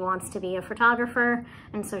 and she wants to be a photographer.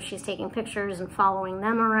 And so she's taking pictures and following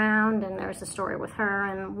them around. And there's a story with her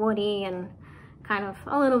and Woody and kind of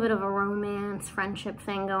a little bit of a romance, friendship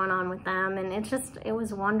thing going on with them. And it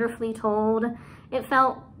was wonderfully told. It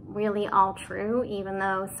felt really all true, even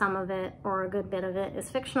though some of it, or a good bit of it, is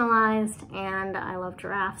fictionalized. And I love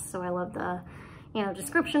giraffes, so I love the, you know,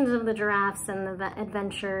 descriptions of the giraffes and the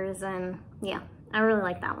adventures. And yeah, I really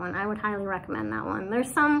like that one. I would highly recommend that one.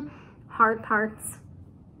 There's some hard parts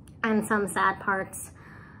and some sad parts.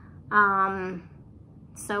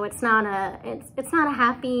 So it's not a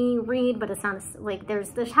happy read, but it's not like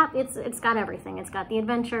it's got everything. It's got the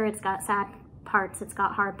adventure, it's got sad parts, it's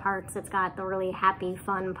got hard parts, it's got the really happy,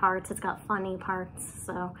 fun parts, it's got funny parts.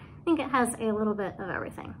 So I think it has a little bit of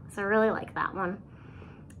everything. So I really like that one.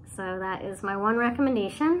 So that is my one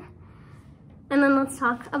recommendation. And then let's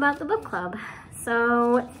talk about the book club.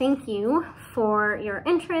 So thank you for your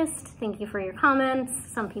interest. Thank you for your comments.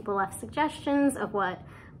 Some people left suggestions of what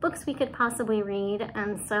books we could possibly read,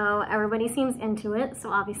 and so everybody seems into it, so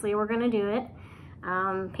obviously we're gonna do it.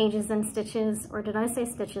 Pages and Stitches, or did I say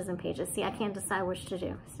Stitches and Pages? See, I can't decide which to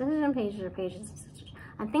do. Stitches and Pages or Pages and Stitches.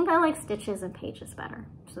 I think I like Stitches and Pages better,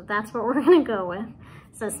 so that's what we're gonna go with.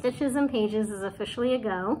 So Stitches and Pages is officially a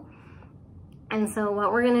go. And so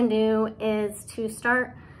what we're gonna do is to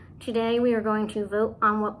start today, we are going to vote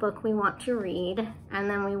on what book we want to read, and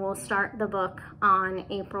then we will start the book on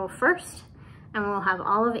April 1st. And we'll have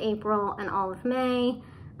all of April and all of May,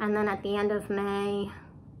 and then at the end of May,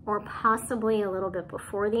 or possibly a little bit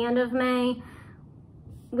before the end of May,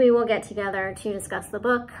 we will get together to discuss the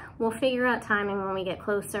book. We'll figure out timing when we get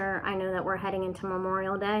closer. I know that we're heading into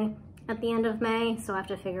Memorial Day at the end of May, so I have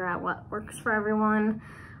to figure out what works for everyone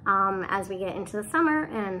as we get into the summer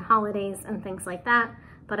and holidays and things like that.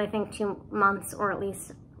 But I think 2 months, or at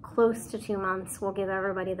least close to 2 months, will give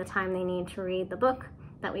everybody the time they need to read the book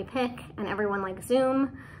that we pick, and everyone likes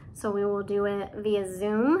Zoom, so we will do it via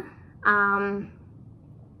Zoom.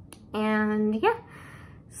 And yeah,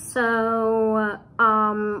 so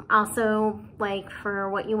also, like, for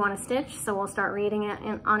what you want to stitch, so we'll start reading it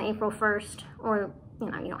on April 1st, or,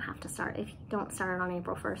 you know, you don't have to start if you don't start it on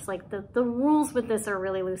April 1st. Like, the rules with this are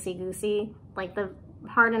really loosey-goosey. Like, the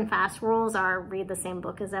hard and fast rules are read the same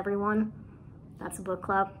book as everyone. That's a book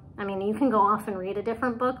club. I mean, you can go off and read a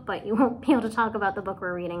different book, but you won't be able to talk about the book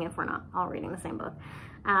we're reading if we're not all reading the same book.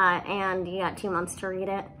 And you got 2 months to read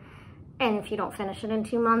it. And if you don't finish it in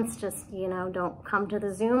 2 months, just, you know, don't come to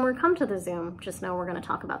the Zoom, or come to the Zoom. Just know we're going to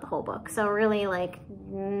talk about the whole book. So really, like,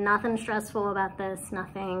 nothing stressful about this,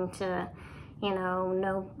 nothing to, you know,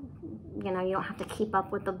 you don't have to keep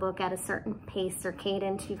up with the book at a certain pace or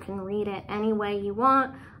cadence. You can read it any way you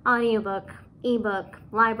want, audiobook, ebook,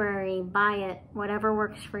 library, buy it, whatever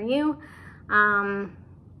works for you. And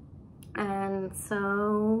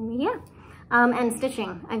so, yeah. And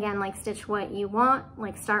stitching, again, like, stitch what you want,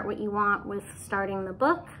 like, start what you want with starting the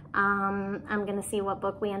book. I'm gonna see what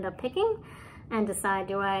book we end up picking and decide,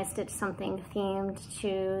 do I stitch something themed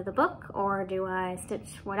to the book, or do I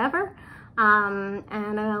stitch whatever?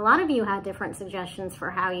 And a lot of you had different suggestions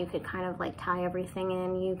for how you could kind of, like, tie everything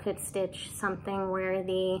in. You could stitch something where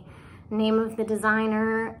the name of the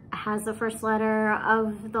designer has the first letter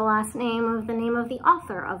of the last name of the name of the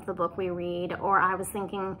author of the book we read. Or I was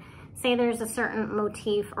thinking, say there's a certain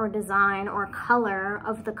motif or design or color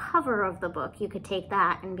of the cover of the book, you could take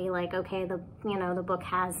that and be like, okay, the book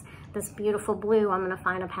has this beautiful blue, I'm gonna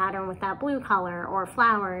find a pattern with that blue color, or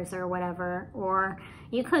flowers or whatever. Or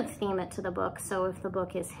you could theme it to the book. So if the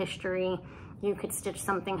book is history, you could stitch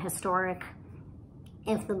something historic.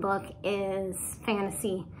 If the book is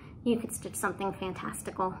fantasy, you could stitch something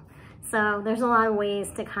fantastical. So there's a lot of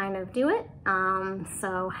ways to kind of do it.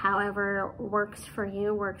 So however works for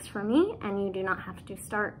you works for me, and you do not have to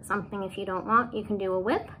start something if you don't want. You can do a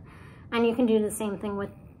whip, and you can do the same thing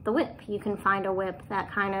with the whip. You can find a whip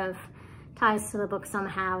that kind of ties to the book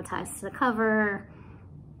somehow, ties to the cover,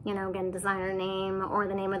 you know, again, designer name, or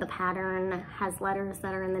the name of the pattern has letters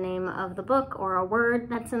that are in the name of the book, or a word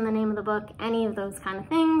that's in the name of the book, any of those kind of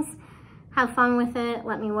things. Have fun with it.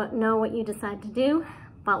 Let me know what you decide to do.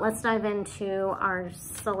 But let's dive into our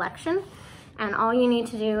selection. And all you need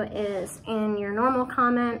to do is, in your normal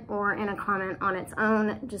comment or in a comment on its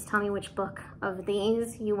own, just tell me which book of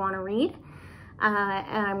these you want to read.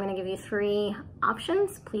 And I'm going to give you 3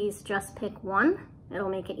 options. Please just pick one. It'll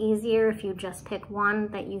make it easier if you just pick one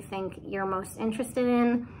that you think you're most interested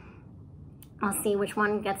in. I'll see which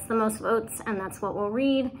one gets the most votes, and that's what we'll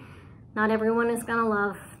read. Not everyone is gonna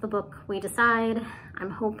love the book we decide. I'm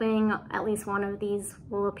hoping at least one of these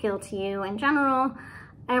will appeal to you in general.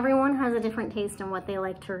 Everyone has a different taste in what they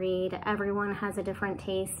like to read. Everyone has a different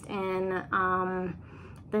taste in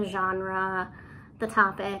the genre, the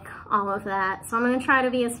topic, all of that. So I'm gonna try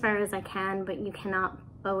to be as fair as I can, but you cannot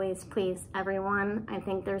always please everyone. I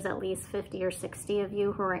think there's at least 50 or 60 of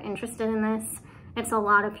you who are interested in this. It's a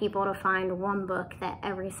lot of people to find one book that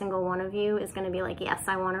every single one of you is gonna be like, yes,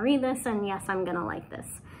 I wanna read this, and yes, I'm gonna like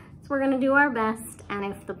this. So we're gonna do our best, and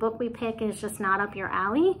if the book we pick is just not up your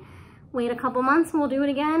alley, wait a couple months and we'll do it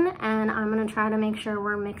again, and I'm gonna try to make sure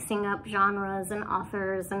we're mixing up genres and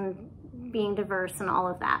authors and being diverse and all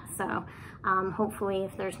of that. So hopefully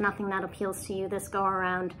if there's nothing that appeals to you this go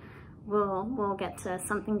around, we'll get to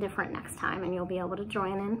something different next time, and you'll be able to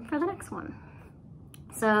join in for the next one.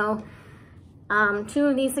 So 2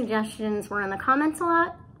 of these suggestions were in the comments a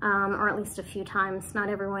lot, or at least a few times. Not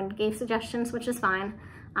everyone gave suggestions, which is fine.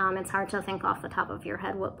 It's hard to think off the top of your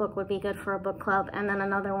head what book would be good for a book club. And then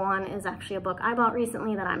another one is actually a book I bought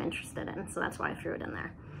recently that I'm interested in, so that's why I threw it in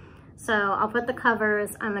there. So I'll put the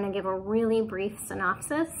covers. I'm gonna give a really brief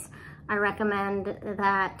synopsis. I recommend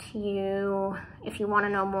that you, if you wanna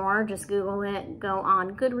know more, just Google it, go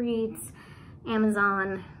on Goodreads,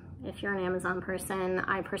 Amazon. If you're an Amazon person,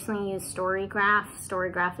 I personally use Storygraph.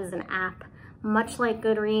 Storygraph is an app much like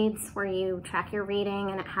Goodreads where you track your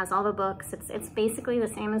reading and it has all the books. It's basically the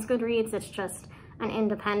same as Goodreads. It's just an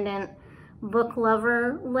independent book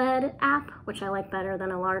lover-led app, which I like better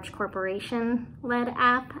than a large corporation-led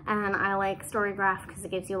app. And I like Storygraph because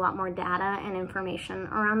it gives you a lot more data and information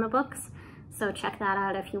around the books. So check that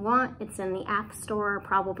out if you want. It's in the App Store,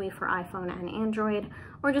 probably for iPhone and Android,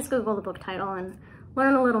 or just Google the book title and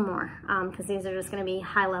learn a little more, because these are just going to be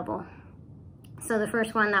high level. So the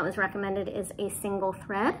first one that was recommended is A Single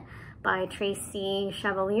Thread by Tracy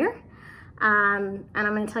Chevalier. And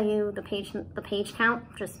I'm going to tell you the page count,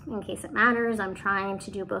 just in case it matters. I'm trying to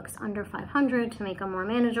do books under 500 to make them more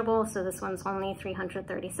manageable, so this one's only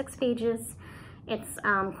 336 pages. It's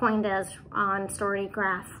coined as on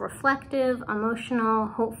Storygraph reflective, emotional,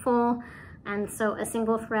 hopeful. And so A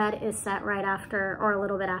Single Thread is set right after, or a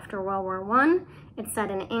little bit after, World War I. It's set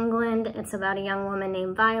in England. It's about a young woman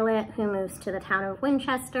named Violet who moves to the town of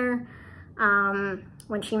Winchester.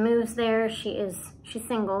 When she moves there, she's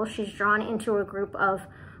single. She's drawn into a group of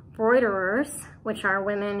broiderers, which are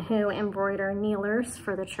women who embroider kneelers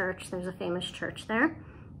for the church. There's a famous church there.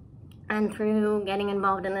 And through getting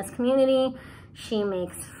involved in this community, she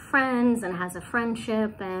makes friends and has a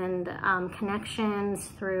friendship and connections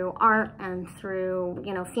through art and through,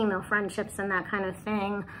 you know, female friendships and that kind of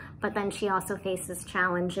thing. But then she also faces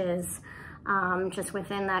challenges just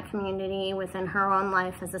within that community, within her own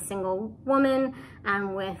life as a single woman,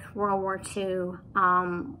 and with World War II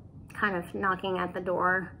kind of knocking at the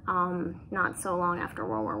door not so long after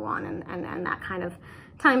World War I, and that kind of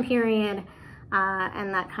time period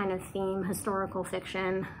and that kind of theme, historical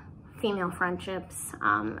fiction, female friendships,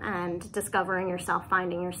 and discovering yourself,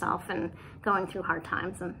 finding yourself, and going through hard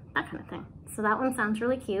times and that kind of thing. So that one sounds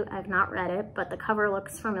really cute. I've not read it, but the cover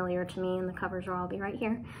looks familiar to me, and the covers will all be right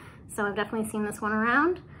here. So I've definitely seen this one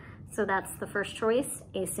around. So that's the first choice,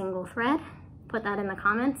 A Single Thread. Put that in the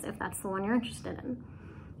comments if that's the one you're interested in.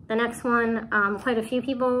 The next one, quite a few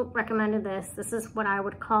people recommended this. This is what I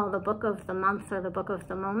would call the book of the month or the book of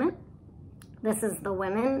the moment. This is The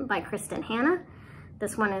Women by Kristen Hanna.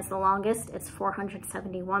 This one is the longest. It's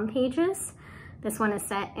 471 pages. This one is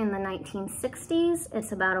set in the 1960s.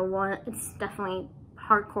 It's definitely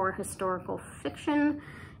hardcore historical fiction.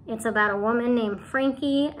 It's about a woman named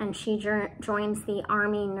Frankie, and she joins the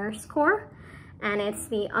Army Nurse Corps. And it's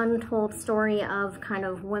the untold story of kind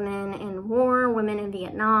of women in war, women in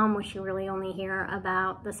Vietnam, which you really only hear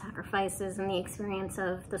about the sacrifices and the experience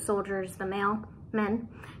of the soldiers, the male men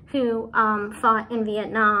who fought in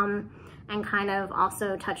Vietnam, and kind of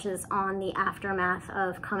also touches on the aftermath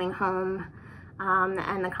of coming home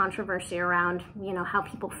and the controversy around, you know, how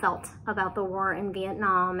people felt about the war in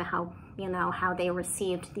Vietnam, how they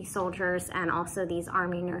received these soldiers and also these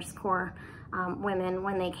Army Nurse Corps women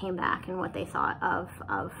when they came back, and what they thought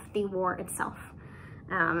of the war itself.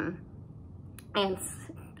 And it's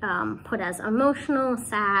put as emotional,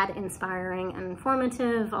 sad, inspiring, and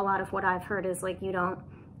informative. A lot of what I've heard is like, you don't,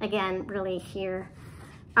 again, really hear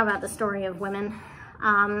about the story of women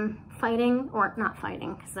fighting, or not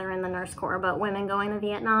fighting because they're in the Nurse Corps, but women going to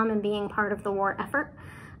Vietnam and being part of the war effort.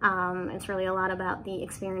 It's really a lot about the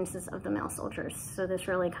experiences of the male soldiers. So this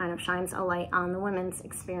really kind of shines a light on the women's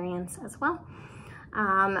experience as well.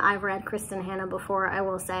 I've read Kristen Hanna before. I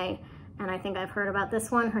will say And I think I've heard about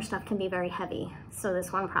this one. Her stuff can be very heavy. So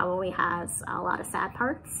this one probably has a lot of sad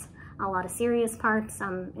parts, a lot of serious parts.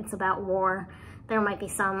 It's about war. There might be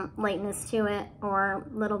some lightness to it or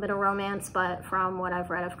a little bit of romance, but from what I've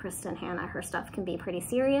read of Kristin Hannah, her stuff can be pretty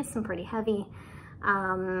serious and pretty heavy.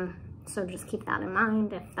 So just keep that in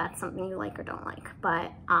mind if that's something you like or don't like.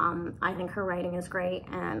 But I think her writing is great,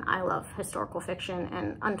 and I love historical fiction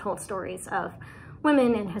and untold stories of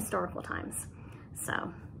women in historical times.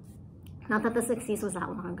 So, not that the 60s was that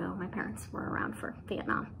long ago. My parents were around for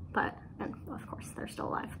Vietnam, and of course they're still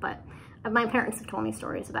alive, but my parents have told me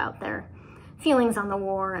stories about their feelings on the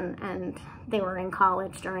war, and they were in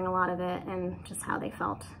college during a lot of it, and just how they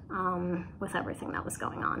felt with everything that was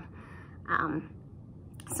going on.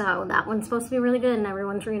 So that one's supposed to be really good, and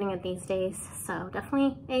everyone's reading it these days, so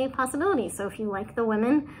definitely a possibility. So if you like the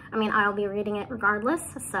women, I mean, I'll be reading it regardless,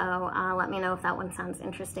 so let me know if that one sounds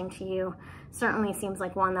interesting to you. Certainly seems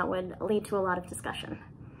like one that would lead to a lot of discussion.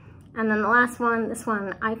 And then the last one, this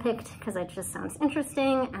one I picked because it just sounds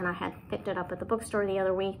interesting, and I had picked it up at the bookstore the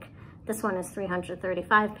other week. This one is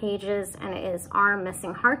 335 pages, and it is Our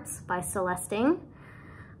Missing Hearts by Celeste Ng.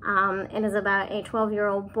 It is about a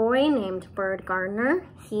 12-year-old boy named Bird Gardner.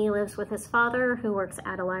 He lives with his father, who works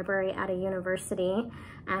at a library at a university,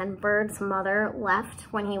 and Bird's mother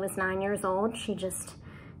left when he was 9 years old. She just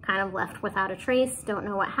kind of left without a trace. Don't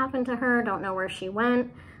know what happened to her, don't know where she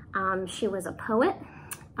went. She was a poet,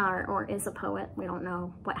 or is a poet. We don't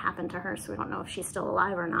know what happened to her, so we don't know if she's still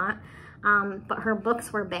alive or not. But her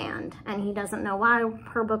books were banned, and he doesn't know why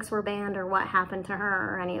her books were banned or what happened to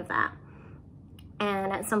her or any of that.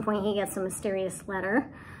 And at some point he gets a mysterious letter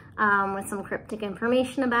with some cryptic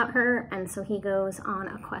information about her, and so he goes on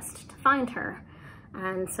a quest to find her.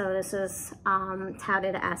 And so this is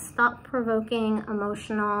touted as thought-provoking,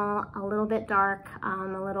 emotional, a little bit dark,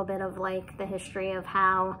 a little bit of like the history of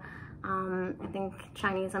how I think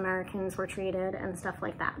Chinese Americans were treated and stuff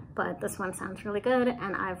like that. But this one sounds really good,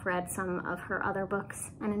 and I've read some of her other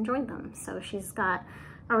books and enjoyed them. So she's got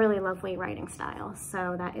a really lovely writing style.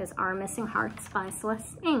 So that is Our Missing Hearts by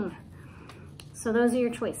Celeste Ng. So those are your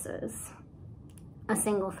choices. A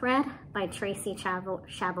Single Thread by Tracy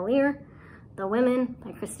Chevalier, The Women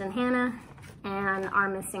by Kristin Hannah, and Our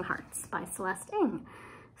Missing Hearts by Celeste Ng.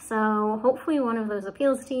 So hopefully one of those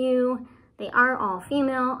appeals to you. They are all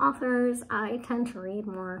female authors. I tend to read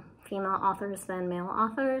more female authors than male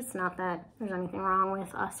authors. Not that there's anything wrong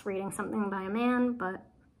with us reading something by a man, but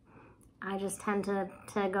I just tend to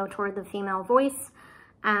go toward the female voice.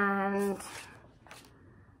 And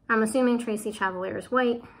I'm assuming Tracy Chevalier is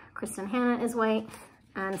white, Kristin Hannah is white,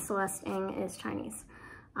 and Celeste Ng is Chinese,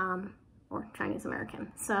 or Chinese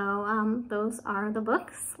American. So those are the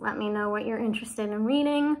books. Let me know what you're interested in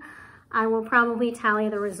reading. I will probably tally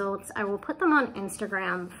the results. I will put them on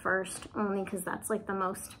Instagram first, only because that's like the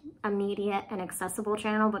most immediate and accessible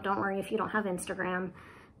channel, but don't worry if you don't have Instagram.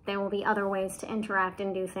 There will be other ways to interact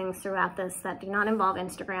and do things throughout this that do not involve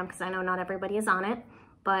Instagram, because I know not everybody is on it.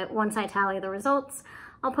 But once I tally the results,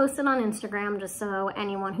 I'll post it on Instagram just so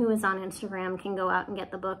anyone who is on Instagram can go out and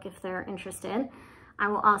get the book if they're interested. I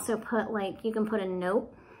will also put, like, you can put a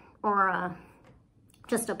note or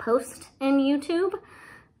just a post in YouTube.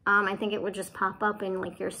 I think it would just pop up in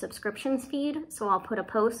like your subscriptions feed. So I'll put a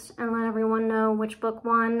post and let everyone know which book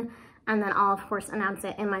won. And then I'll of course announce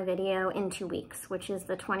it in my video in 2 weeks, which is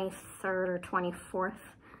the 23rd or 24th,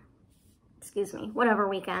 excuse me, whatever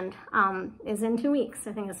weekend is in 2 weeks.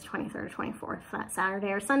 I think it's 23rd or 24th, that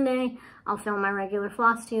Saturday or Sunday. I'll film my regular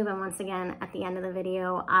Flosstube, and once again, at the end of the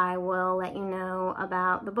video, I will let you know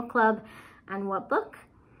about the book club and what book.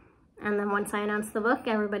 And then once I announce the book,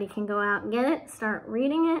 everybody can go out and get it, start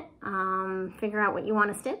reading it, figure out what you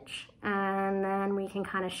want to stitch, and then we can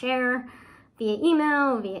kind of share via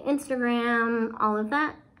email, via Instagram, all of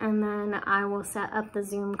that. And then I will set up the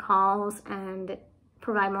Zoom calls and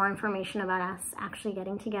provide more information about us actually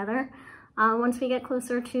getting together once we get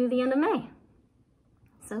closer to the end of May.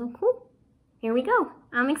 So cool, here we go.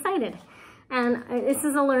 I'm excited. And this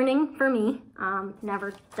is a learning for me.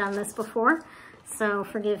 Never done this before. So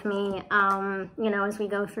forgive me, you know, as we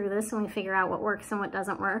go through this and we figure out what works and what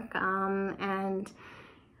doesn't work.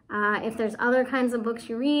 If there's other kinds of books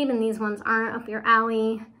you read and these ones aren't up your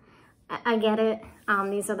alley, I get it.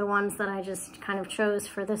 These are the ones that I just kind of chose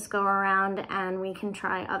for this go around, and we can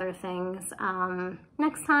try other things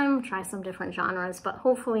next time, try some different genres, but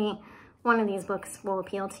hopefully one of these books will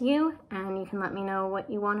appeal to you and you can let me know what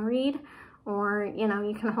you want to read. Or, you know,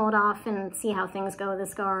 you can hold off and see how things go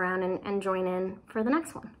this go around and join in for the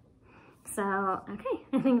next one. So, okay,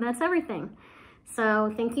 I think that's everything.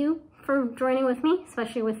 So thank you for joining with me,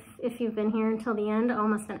 especially if you've been here until the end,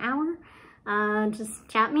 almost an hour. Just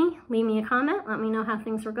chat me, leave me a comment, let me know how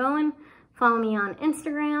things were going. Follow me on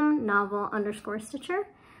Instagram, novel_stitcher.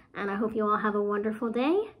 And I hope you all have a wonderful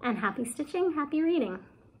day and happy stitching, happy reading.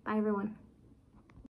 Bye everyone.